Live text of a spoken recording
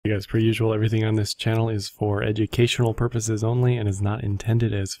Hey guys, per usual, everything on this channel is for educational purposes only and is not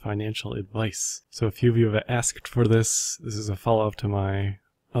intended as financial advice. So a few of you have asked for this. This is a follow-up to my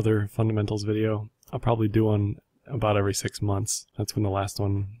other fundamentals video. I'll probably do one about every 6 months. That's when the last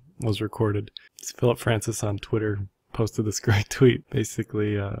one was recorded. It's Philip Francis on Twitter posted this great tweet,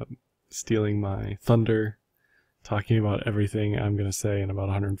 basically stealing my thunder, talking about everything I'm going to say in about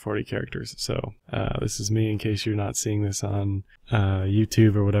 140 characters. So this is me in case you're not seeing this on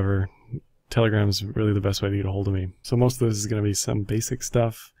YouTube or whatever. Telegram is really the best way to get a hold of me. So most of this is going to be some basic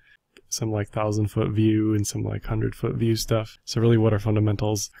stuff, some like 1,000-foot view and some like 100-foot view stuff. So really, what are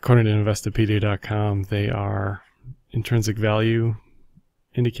fundamentals? According to Investopedia.com, they are intrinsic value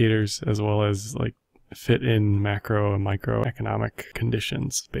indicators as well as like fit in macro and microeconomic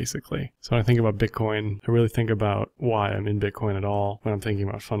conditions, basically. So when I think about Bitcoin, I really think about why I'm in Bitcoin at all when I'm thinking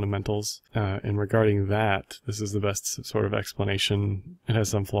about fundamentals. And regarding that, this is the best sort of explanation. It has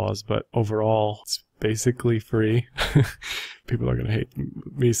some flaws, but overall, it's basically free. People are going to hate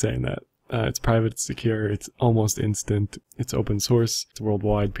me saying that. It's private, it's secure, it's almost instant, it's open source, it's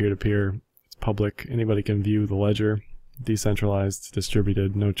worldwide, peer-to-peer, it's public, anybody can view the ledger. Decentralized,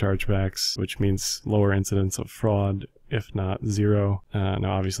 distributed, no chargebacks, which means lower incidence of fraud, if not zero.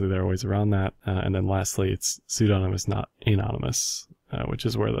 Now, obviously, there are ways around that. And then lastly, it's pseudonymous, not anonymous, which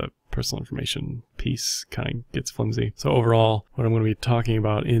is where the personal information piece kind of gets flimsy. So overall, what I'm going to be talking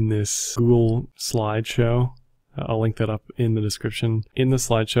about in this Google slideshow, I'll link that up in the description. In the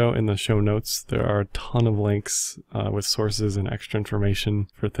slideshow, in the show notes, there are a ton of links with sources and extra information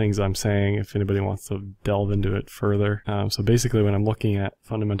for things I'm saying if anybody wants to delve into it further. So basically, when I'm looking at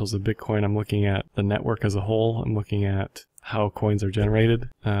fundamentals of Bitcoin, I'm looking at the network as a whole. I'm looking at how coins are generated.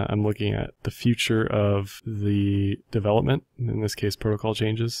 I'm looking at the future of the development, in this case, protocol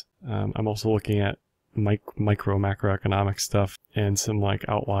changes. I'm also looking at macroeconomic stuff and some like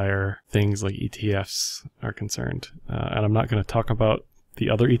outlier things like ETFs are concerned. And I'm not going to talk about the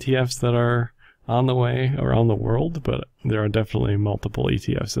other ETFs that are on the way around the world, but there are definitely multiple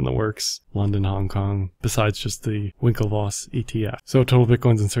ETFs in the works, London, Hong Kong, besides just the Winklevoss ETF. So total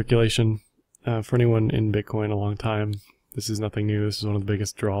Bitcoins in circulation. For anyone in Bitcoin a long time, this is nothing new. This is one of the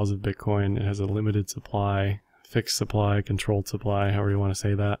biggest draws of Bitcoin. It has a limited supply, fixed supply, controlled supply, however you want to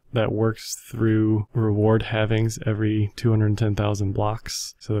say that, that works through reward halvings every 210,000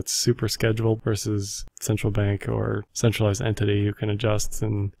 blocks. So that's super scheduled versus central bank or centralized entity who can adjust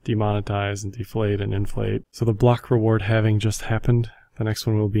and demonetize and deflate and inflate. So the block reward halving just happened. The next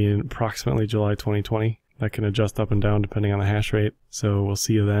one will be in approximately July 2020. That can adjust up and down depending on the hash rate. So we'll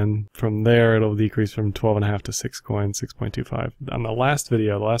see you then. From there, it'll decrease from 12.5 to 6 coins, 6.25. On the last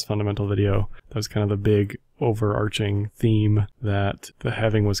video, the last fundamental video, that was kind of the big overarching theme that the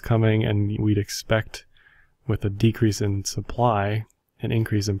halving was coming, and we'd expect with a decrease in supply, an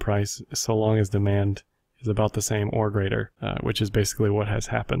increase in price, so long as demand is about the same or greater, which is basically what has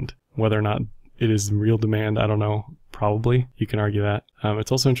happened. Whether or not it is real demand, I don't know. Probably. You can argue that.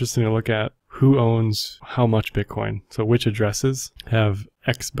 It's also interesting to look at who owns how much Bitcoin. So which addresses have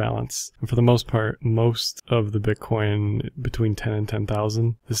X balance. And for the most part, most of the Bitcoin between 10 and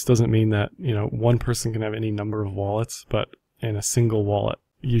 10,000. This doesn't mean that, you know, one person can have any number of wallets, but in a single wallet,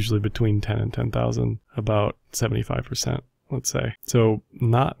 usually between 10 and 10,000, about 75%. Let's say. So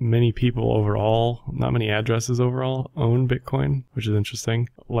not many people overall, not many addresses overall own Bitcoin, which is interesting.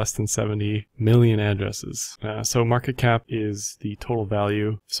 Less than 70 million addresses. So market cap is the total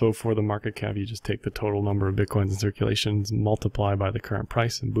value. So for the market cap, you just take the total number of Bitcoins in circulation, multiply by the current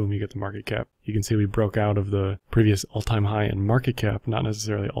price, and boom, you get the market cap. You can see we broke out of the previous all-time high in market cap, not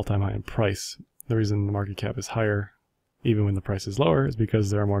necessarily all-time high in price. The reason the market cap is higher even when the price is lower is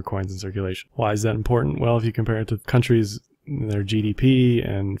because there are more coins in circulation. Why is that important? Well, if you compare it to countries, their GDP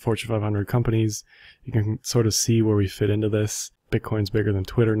and Fortune 500 companies, you can sort of see where we fit into this. Bitcoin's bigger than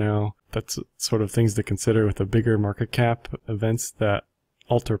Twitter now. That's sort of things to consider with a bigger market cap. Events that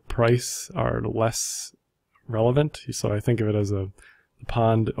alter price are less relevant. So I think of it as the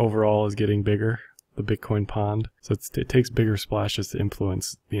pond overall is getting bigger, the Bitcoin pond. So it takes bigger splashes to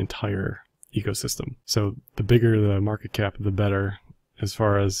influence the entire ecosystem. So the bigger the market cap, the better as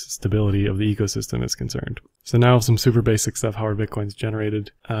far as stability of the ecosystem is concerned. So now some super basic stuff, how are Bitcoins generated?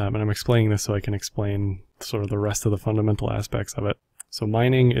 And I'm explaining this so I can explain sort of the rest of the fundamental aspects of it. So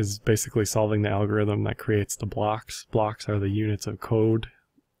mining is basically solving the algorithm that creates the blocks. Blocks are the units of code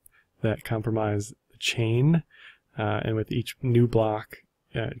that comprise the chain. And with each new block,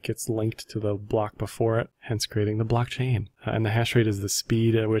 it gets linked to the block before it, hence creating the blockchain. And the hash rate is the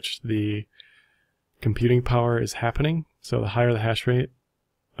speed at which the computing power is happening. So the higher the hash rate,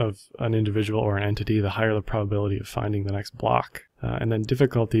 of an individual or an entity, the higher the probability of finding the next block. And then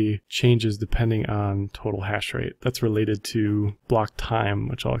difficulty changes depending on total hash rate. That's related to block time,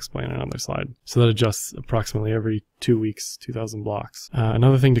 which I'll explain in another slide. So that adjusts approximately every 2 weeks, 2,000 blocks.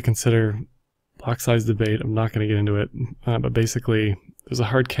 Another thing to consider, block size debate, I'm not going to get into it, but basically there's a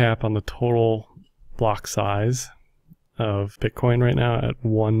hard cap on the total block size of Bitcoin right now at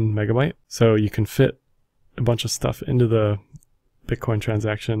 1 megabyte. So you can fit a bunch of stuff into the Bitcoin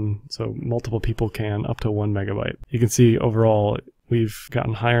transaction, so multiple people can, up to 1 megabyte. You can see overall we've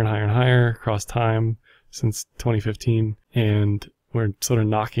gotten higher and higher and higher across time since 2015, and we're sort of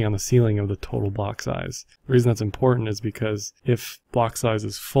knocking on the ceiling of the total block size. The reason that's important is because if block size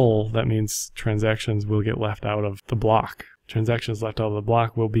is full, that means transactions will get left out of the block. Transactions left out of the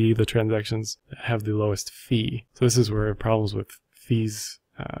block will be the transactions that have the lowest fee. So this is where problems with fees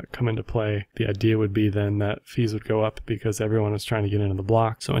come into play. The idea would be then that fees would go up because everyone is trying to get into the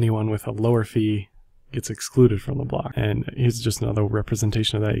block. So anyone with a lower fee gets excluded from the block. And here's just another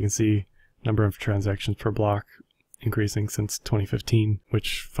representation of that. You can see number of transactions per block increasing since 2015,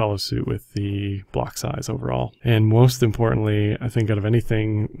 which follows suit with the block size overall. And most importantly, I think out of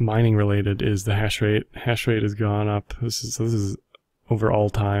anything mining related, is the hash rate. Hash rate has gone up. This is over all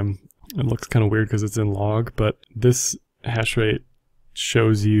time. It looks kind of weird because it's in log, but this hash rate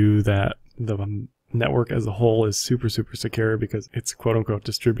shows you that the network as a whole is super secure because it's quote-unquote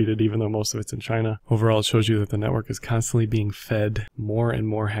distributed, even though most of it's in China. Overall, it shows you that the network is constantly being fed more and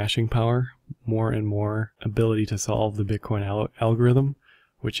more hashing power, more and more ability to solve the Bitcoin algorithm,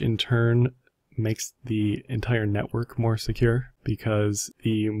 which in turn makes the entire network more secure, because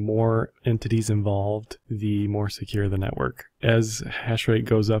the more entities involved, the more secure the network. As hash rate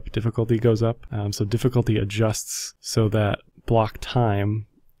goes up, difficulty goes up. So difficulty adjusts so that block time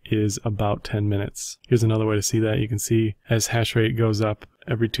is about 10 minutes. Here's another way to see that. You can see as hash rate goes up,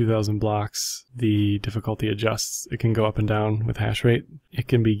 every 2,000 blocks, the difficulty adjusts. It can go up and down with hash rate. It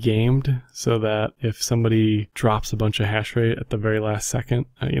can be gamed so that if somebody drops a bunch of hash rate at the very last second,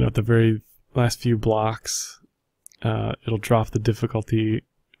 at the very last few blocks, it'll drop the difficulty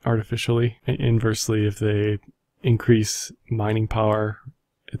artificially. Inversely, if they increase mining power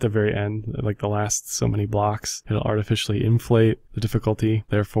at the very end, like the last so many blocks, it'll artificially inflate the difficulty,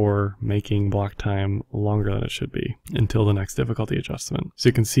 therefore making block time longer than it should be until the next difficulty adjustment. So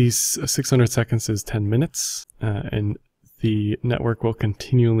you can see 600 seconds is 10 minutes, and the network will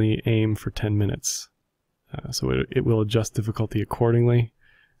continually aim for 10 minutes. So it will adjust difficulty accordingly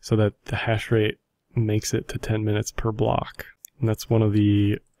so that the hash rate makes it to 10 minutes per block. And that's one of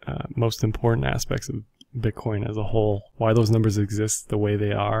the most important aspects of Bitcoin as a whole. Why those numbers exist the way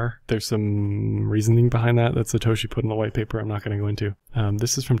they are, there's some reasoning behind that Satoshi put in the white paper I'm not going to go into.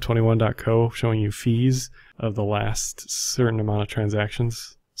 This is from 21.co, showing you fees of the last certain amount of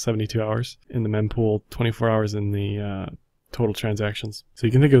transactions, 72 hours in the mempool, 24 hours in the total transactions. So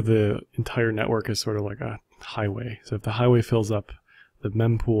you can think of the entire network as sort of like a highway. So if the highway fills up, the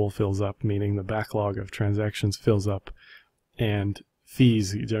mempool fills up, meaning the backlog of transactions fills up, and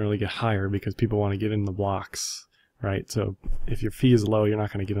fees generally get higher because people want to get in the blocks, right? So if your fee is low, you're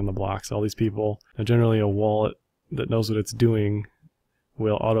not going to get in the blocks. All these people, generally a wallet that knows what it's doing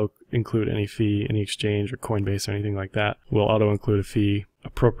will auto-include any fee, any exchange or Coinbase or anything like that, will auto-include a fee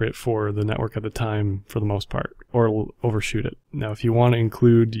appropriate for the network at the time for the most part, or it'll overshoot it. Now, if you want to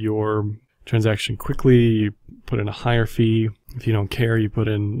include your transaction quickly, you put in a higher fee. If you don't care, you put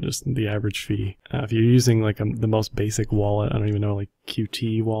in just the average fee. If you're using like the most basic wallet, I don't even know, like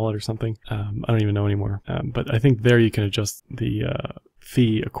QT wallet or something, I don't even know anymore. But I think there you can adjust the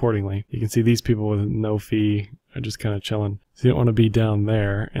fee accordingly. You can see these people with no fee are just kind of chilling. So you don't want to be down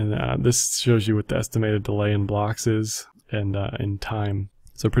there. And this shows you what the estimated delay in blocks is and in time.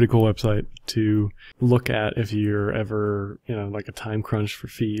 So pretty cool website to look at if you're ever, like a time crunch for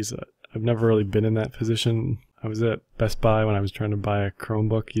fees. I've never really been in that position. I was at Best Buy when I was trying to buy a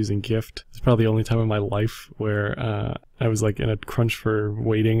Chromebook using Gift. It's probably the only time in my life where I was like in a crunch for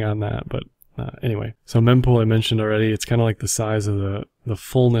waiting on that. But anyway, so mempool I mentioned already. It's kind of like the size of the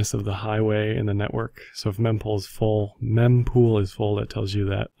fullness of the highway in the network. So if mempool is full, that tells you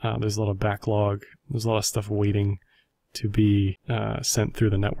that there's a lot of backlog. There's a lot of stuff waiting to be sent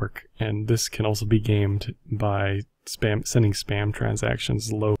through the network. And this can also be gamed by sending spam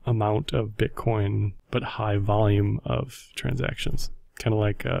transactions, low amount of Bitcoin but high volume of transactions, kind of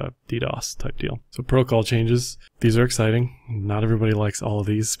like a DDoS type deal. So protocol changes, these are exciting. Not everybody likes all of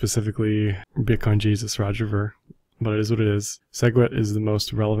these, specifically Bitcoin Jesus Roger Ver, but it is what it is. SegWit is the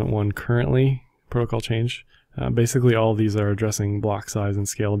most relevant one currently, protocol change. Basically all of these are addressing block size and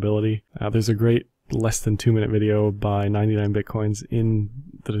scalability. There's a great less than 2-minute video by 99 Bitcoins in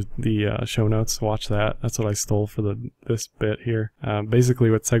the show notes. Watch that. That's what I stole for this bit here. Basically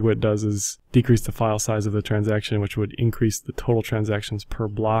what SegWit does is decrease the file size of the transaction, which would increase the total transactions per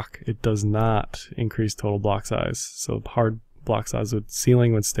block. It does not increase total block size. So hard block size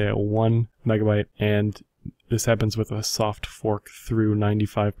ceiling would stay at 1 megabyte, and this happens with a soft fork through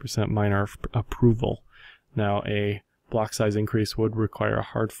 95% miner approval. Now a block size increase would require a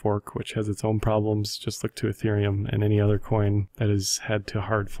hard fork, which has its own problems. Just look to Ethereum and any other coin that has had to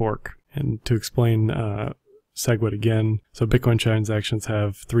hard fork. And to explain SegWit again, so Bitcoin transactions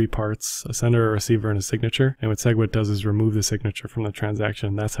have 3 parts: a sender, a receiver, and a signature. And what SegWit does is remove the signature from the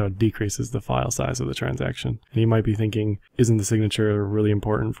transaction. That's how it decreases the file size of the transaction. And you might be thinking, isn't the signature really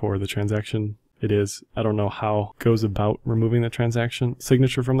important for the transaction? It is. I don't know how it goes about removing the transaction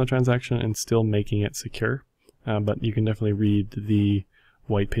signature from the transaction and still making it secure. But you can definitely read the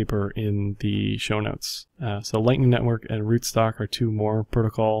white paper in the show notes. So Lightning Network and Rootstock are 2 more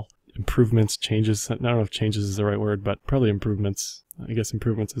protocol improvements, changes. I don't know if changes is the right word, but probably improvements. I guess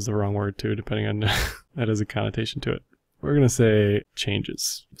improvements is the wrong word too, depending on that has a connotation to it. We're going to say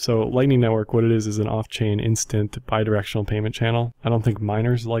changes. So Lightning Network, what it is an off-chain instant bidirectional payment channel. I don't think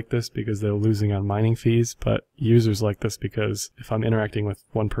miners like this because they're losing on mining fees, but users like this because if I'm interacting with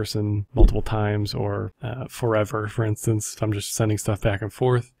one person multiple times or forever, for instance, if I'm just sending stuff back and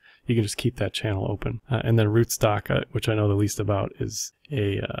forth, you can just keep that channel open. And then Rootstock, which I know the least about, is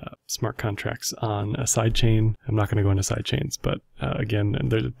a smart contracts on a sidechain. I'm not going to go into sidechains, but again,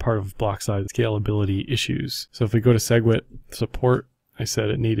 they're part of block size scalability issues. So if we go to SegWit support, I said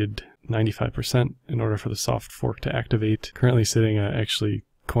it needed 95% in order for the soft fork to activate. Currently sitting at, actually,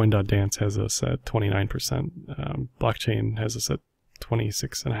 Coin.dance has us at 29%. Blockchain has us at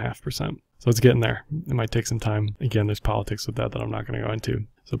 26.5%. So it's getting there. It might take some time. Again, there's politics with that I'm not going to go into.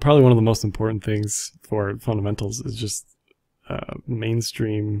 So probably one of the most important things for fundamentals is just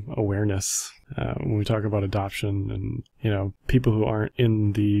mainstream awareness. When we talk about adoption and, you know, people who aren't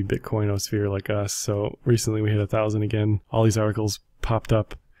in the Bitcoinosphere like us. So recently we hit 1,000 again. All these articles popped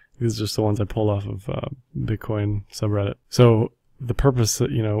up. These are just the ones I pulled off of Bitcoin subreddit. So the purpose,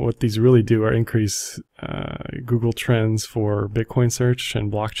 you know, what these really do are increase Google trends for Bitcoin search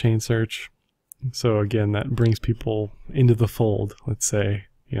and blockchain search. So again, that brings people into the fold, let's say.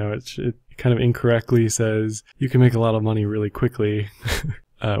 You know, it kind of incorrectly says you can make a lot of money really quickly,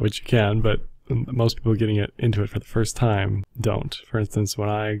 which you can, but most people getting into it for the first time don't. For instance, when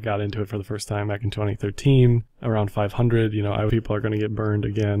I got into it for the first time back in 2013, around 500, you know, people are going to get burned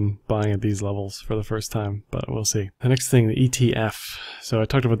again buying at these levels for the first time, but we'll see. The next thing, the ETF. So I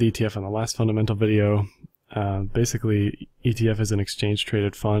talked about the ETF in the last fundamental video. Basically, ETF is an exchange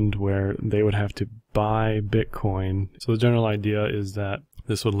traded fund where they would have to buy Bitcoin. So the general idea is that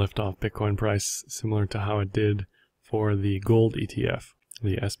this would lift off Bitcoin price similar to how it did for the gold ETF,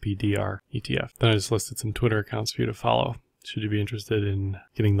 the SPDR ETF. Then I just listed some Twitter accounts for you to follow, should you be interested in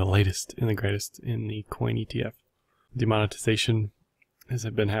getting the latest and the greatest in the coin ETF. Demonetization has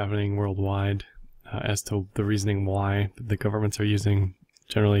been happening worldwide as to the reasoning why the governments are using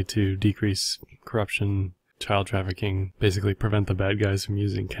generally to decrease corruption, child trafficking, basically prevent the bad guys from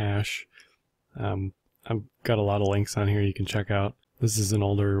using cash. I've got a lot of links on here you can check out. This is an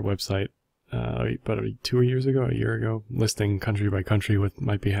older website, about 2 years ago, a year ago, listing country by country what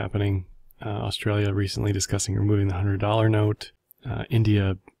might be happening. Australia recently discussing removing the $100 note.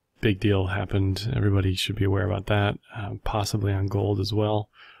 India, big deal happened. Everybody should be aware about that. Possibly on gold as well.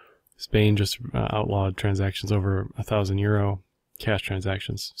 Spain just outlawed transactions over €1,000, cash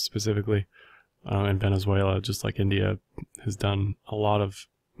transactions specifically. And Venezuela, just like India, has done a lot of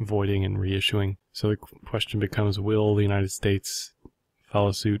voiding and reissuing. So the question becomes, will the United States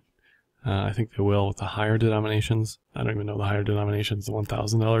follow suit? I think they will with the higher denominations. I don't even know the higher denominations. The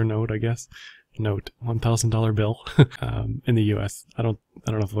 $1,000 note, I guess. Note, $1,000 bill in the U.S. I don't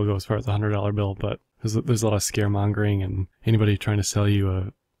know if they'll go as far as the $100 bill, but there's a lot of scaremongering, and anybody trying to sell you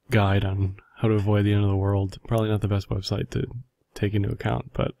a guide on how to avoid the end of the world, probably not the best website to take into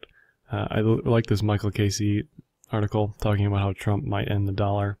account. But I like this Michael Casey article talking about how Trump might end the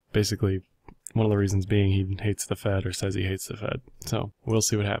dollar. Basically, one of the reasons being he hates the Fed, or says he hates the Fed. So we'll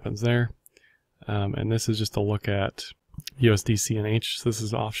see what happens there. And this is just a look at USDCNH. This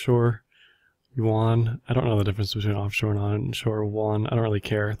is offshore yuan. I don't know the difference between offshore and onshore yuan. I don't really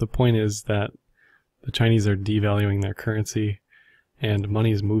care. The point is that the Chinese are devaluing their currency, and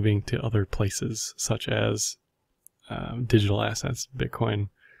money is moving to other places, such as digital assets, Bitcoin.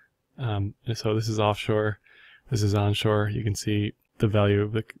 So this is offshore. This is onshore. You can see the value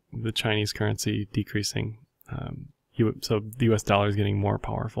of the Chinese currency decreasing. So the US dollar is getting more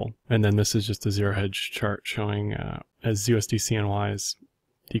powerful. And then this is just a zero hedge chart showing as USD CNY is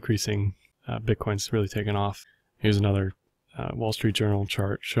decreasing, Bitcoin's really taken off. Here's another Wall Street Journal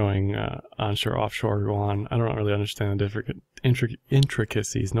chart showing onshore, offshore go on. I don't really understand the different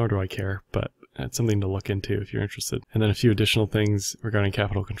intricacies, nor do I care, but it's something to look into if you're interested. And then a few additional things regarding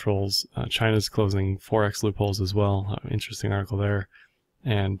capital controls. China's closing Forex loopholes as well. Interesting article there.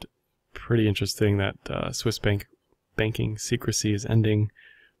 And pretty interesting that Swiss banking secrecy is ending.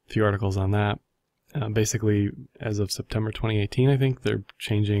 A few articles on that. Basically, as of September 2018, I think, they're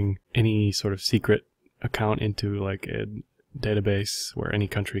changing any sort of secret account into like a database where any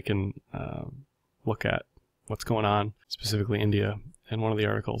country can look at what's going on, specifically India, in one of the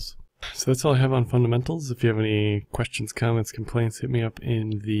articles. So that's all I have on fundamentals. If you have any questions, comments, complaints, hit me up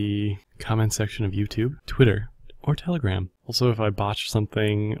in the comment section of YouTube, Twitter, or Telegram. Also, if I botched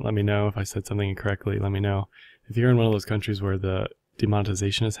something, let me know. If I said something incorrectly, let me know. If you're in one of those countries where the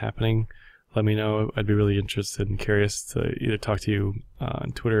demonetization is happening, let me know. I'd be really interested and curious to either talk to you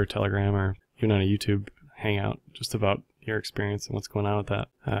on Twitter or Telegram, or even on a YouTube hangout, just about your experience and what's going on with that.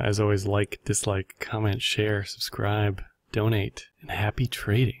 As always, like, dislike, comment, share, subscribe, donate, and happy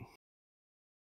trading.